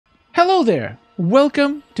Hello there!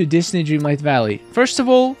 Welcome to Disney Dreamlight Valley. First of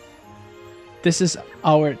all, this is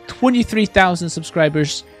our 23,000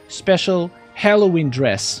 subscribers special Halloween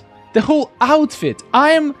dress. The whole outfit.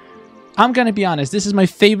 I'm gonna be honest, this is my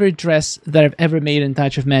favorite dress that I've ever made in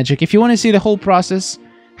Touch of Magic. If you want to see the whole process,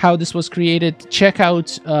 how this was created, check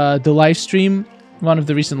out the live stream, one of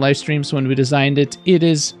the recent live streams when we designed it. It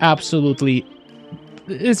is absolutely...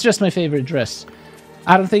 it's just my favorite dress.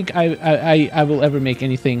 I don't think I will ever make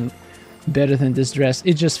anything better than this dress.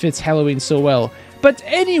 It just fits Halloween so well. But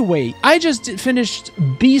anyway, I just finished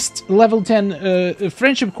Beast level 10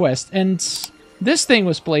 friendship quest, and this thing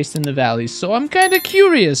was placed in the valley. So I'm kind of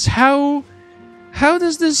curious, how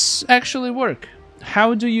does this actually work?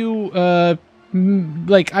 How do you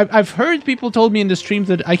like I've heard people told me in the stream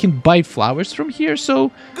that I can buy flowers from here.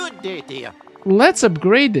 So good day, dear. Let's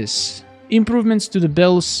upgrade this. Improvements to the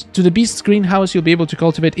bells, to the Beast's greenhouse. You'll be able to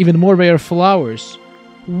cultivate even more rare flowers.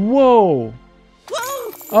 Whoa!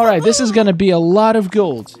 Alright, this is gonna be a lot of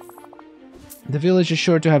gold. The village is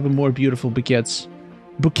sure to have more beautiful bouquets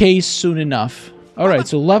soon enough. Alright,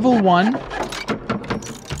 so level 1.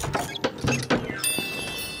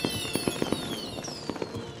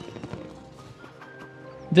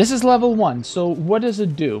 This is level 1, so what does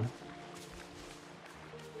it do?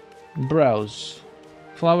 Browse.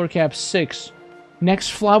 Flower cap 6. Next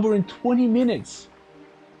flower in 20 minutes.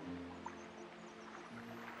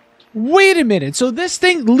 Wait a minute, so this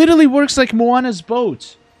thing literally works like Moana's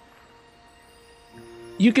boat.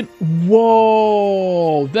 You can...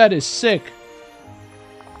 whoa, that is sick.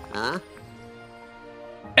 Huh?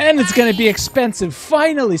 And it's gonna be expensive.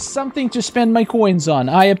 Finally, something to spend my coins on.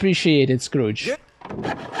 I appreciate it, Scrooge.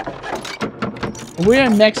 We're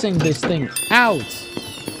maxing this thing out.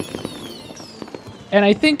 And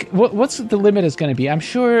I think, what's the limit is going to be? I'm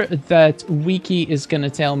sure that Wiki is going to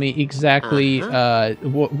tell me exactly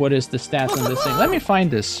what is the stats on this thing. Let me find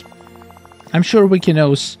this. I'm sure Wiki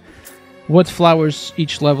knows what flowers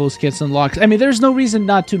each level gets unlocked. I mean, there's no reason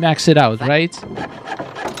not to max it out, right?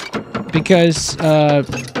 Because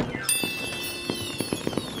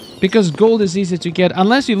gold is easy to get,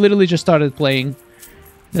 unless you literally just started playing.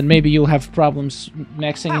 Then maybe you'll have problems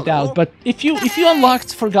maxing it out. But if you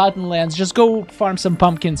unlocked Forgotten Lands, just go farm some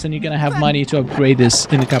pumpkins and you're gonna have money to upgrade this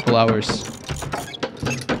in a couple hours.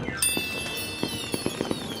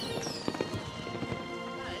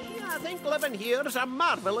 I think living here is a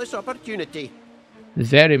marvelous opportunity.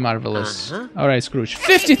 Very marvelous. Alright, Scrooge.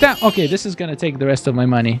 50,000! Okay, this is gonna take the rest of my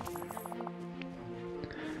money.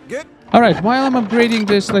 Good. Alright, while I'm upgrading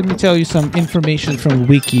this, let me tell you some information from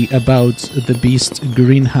Wiki about the Beast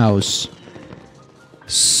Greenhouse.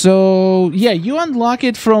 So, yeah, you unlock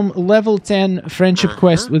it from level 10 Friendship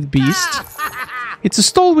Quest with Beast. It's a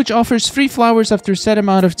stall which offers free flowers after a set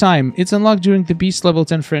amount of time. It's unlocked during the Beast level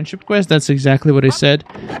 10 Friendship Quest, that's exactly what I said.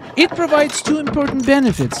 It provides 2 important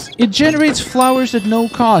benefits. It generates flowers at no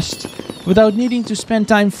cost, without needing to spend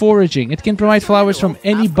time foraging. It can provide flowers from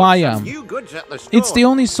any biome. It's the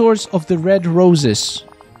only source of the red roses.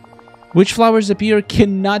 Which flowers appear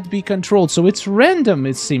cannot be controlled, so it's random,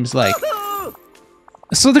 it seems like.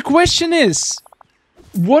 So the question is,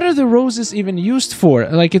 what are the roses even used for?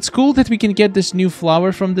 Like, it's cool that we can get this new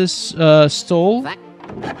flower from this stall,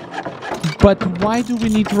 but why do we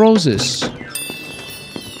need roses?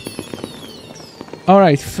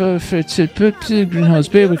 Alright, greenhouse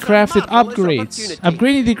bay, we crafted upgrades.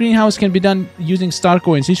 Upgrading the greenhouse can be done using star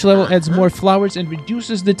coins. Each level adds more flowers and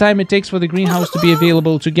reduces the time it takes for the greenhouse to be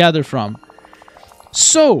available to gather from.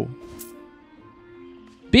 So,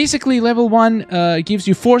 basically level 1 gives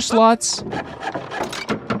you 4 slots.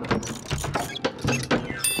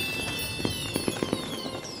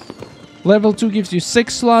 Level 2 gives you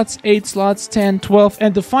 6 slots, 8 slots, 10, 12,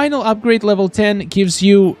 and the final upgrade, level 10, gives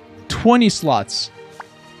you 20 slots.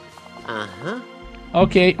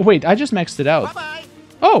 Okay, wait, I just maxed it out. Bye-bye.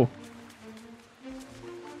 Oh!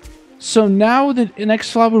 So now the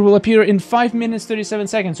next flower will appear in 5 minutes, 37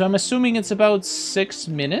 seconds. So I'm assuming it's about 6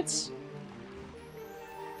 minutes?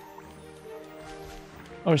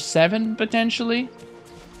 Or 7, potentially?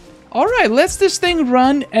 Alright, let's this thing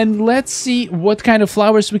run and let's see what kind of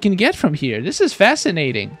flowers we can get from here. This is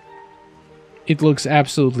fascinating. It looks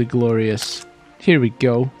absolutely glorious. Here we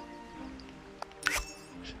go.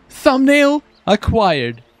 Thumbnail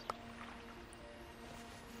acquired.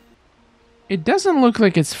 It doesn't look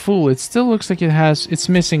like it's full. It still looks like it's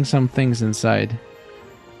missing some things inside.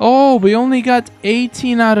 Oh, we only got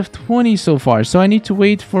 18 out of 20 so far. So I need to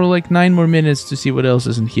wait for like 9 more minutes to see what else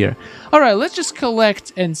is in here. Alright, let's just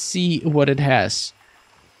collect and see what it has.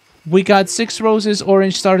 We got 6 roses,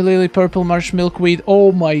 orange star lily, purple marsh milkweed.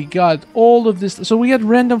 Oh my god, all of this. So we got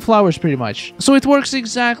random flowers pretty much. So it works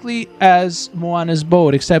exactly as Moana's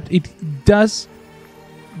boat, except it does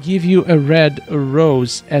give you a red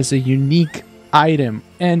rose as a unique item.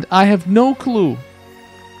 And I have no clue.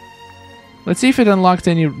 Let's see if it unlocked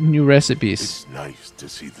any new recipes. It's nice to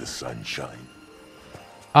see the sunshine.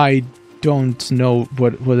 I don't know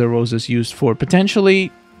what the rose is used for.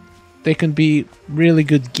 Potentially, they can be really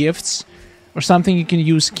good gifts or something you can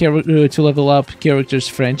use to level up characters'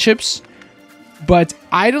 friendships. But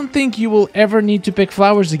I don't think you will ever need to pick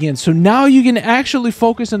flowers again. So now you can actually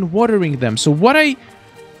focus on watering them. So what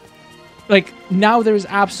now there is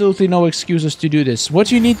absolutely no excuses to do this.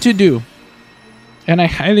 What you need to do, and I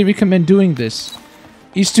highly recommend doing this,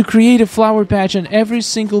 is to create a flower patch on every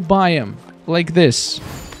single biome, like this.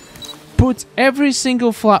 Put every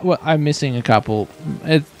single flower... Well, I'm missing a couple.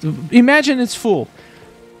 Imagine it's full.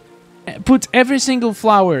 Put every single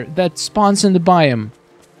flower that spawns in the biome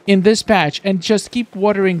in this patch and just keep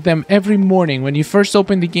watering them every morning. When you first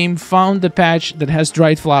open the game, found the patch that has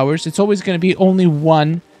dried flowers. It's always going to be only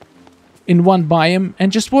one in one biome,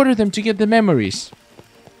 and just water them to get the memories.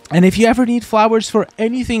 And if you ever need flowers for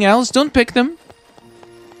anything else, don't pick them.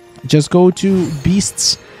 Just go to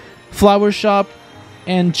Beast's flower shop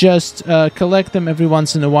and just collect them every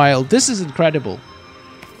once in a while. This is incredible.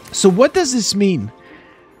 So what does this mean?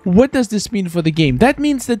 What does this mean for the game? That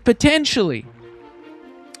means that potentially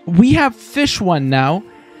we have Fish One now.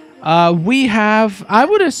 We have... I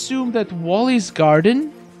would assume that Wally's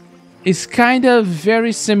Garden is kind of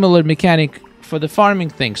very similar mechanic for the farming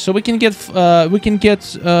thing. So we can get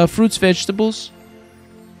fruits, vegetables.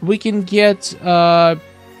 We can get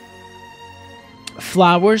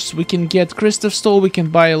flowers. We can get Crystal Stole. We can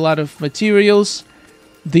buy a lot of materials.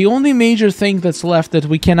 The only major thing that's left that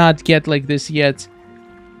we cannot get like this yet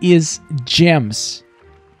is gems.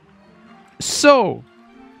 So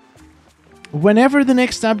whenever the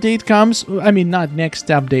next update comes, I mean not next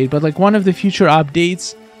update, but like one of the future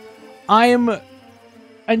updates, I am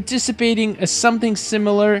anticipating something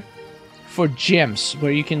similar for gems,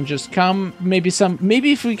 where you can just come, maybe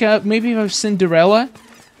if we have Cinderella,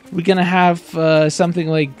 we're gonna have something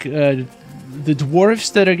like the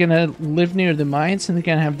dwarves that are gonna live near the mines, and they're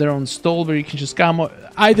gonna have their own stall where you can just come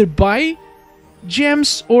either buy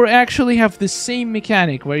gems or actually have the same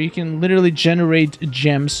mechanic where you can literally generate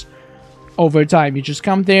gems over time. You just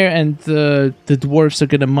come there and the dwarves are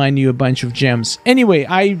gonna mine you a bunch of gems. Anyway,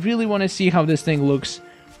 I really want to see how this thing looks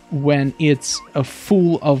when it's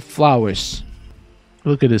full of flowers.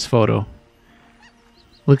 Look at this photo.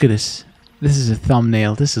 Look at this. This is a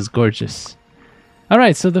thumbnail. This is gorgeous. All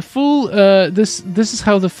right, so the full this is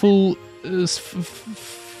how the full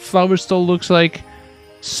flower stall looks like.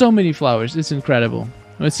 So many flowers. It's incredible.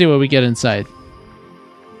 Let's see what we get inside.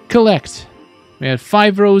 Collect. We had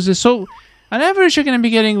 5 roses. So on average, you're going to be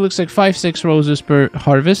getting, looks like 5-6 roses per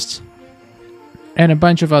harvest, and a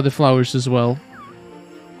bunch of other flowers as well.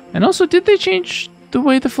 And also, did they change the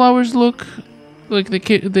way the flowers look? Like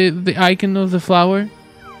the icon of the flower?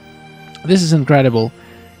 This is incredible.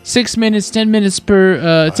 6 minutes, 10 minutes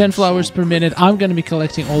per 10 flowers per minute. I'm going to be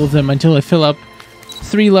collecting all of them until I fill up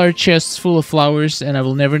 3 large chests full of flowers, and I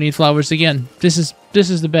will never need flowers again. This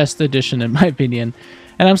is the best addition in my opinion.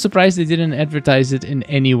 And I'm surprised they didn't advertise it in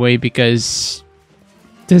any way, because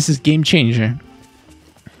this is Gamechanger.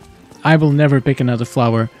 I will never pick another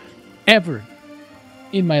flower ever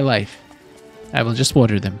in my life. I will just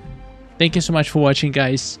water them. Thank you so much for watching,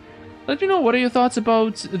 guys. Let me know, what are your thoughts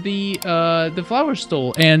about the flower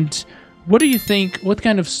stall, and what do you think, what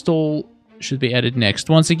kind of stall should be added next?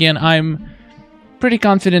 Once again, I'm pretty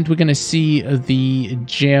confident we're gonna see the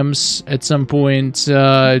gems at some point.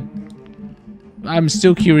 I'm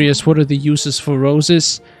still curious, what are the uses for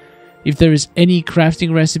roses? If there is any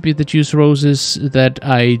crafting recipe that use roses that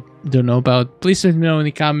I don't know about, please let me know in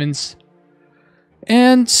the comments.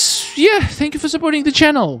 And yeah, thank you for supporting the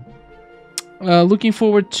channel. Looking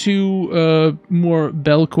forward to more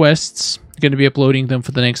bell quests. Going to be uploading them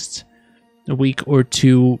for the next week or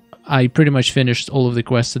 2. I pretty much finished all of the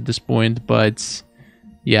quests at this point, but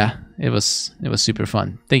yeah, it was super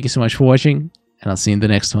fun. Thank you so much for watching, and I'll see you in the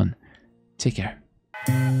next one. Take care.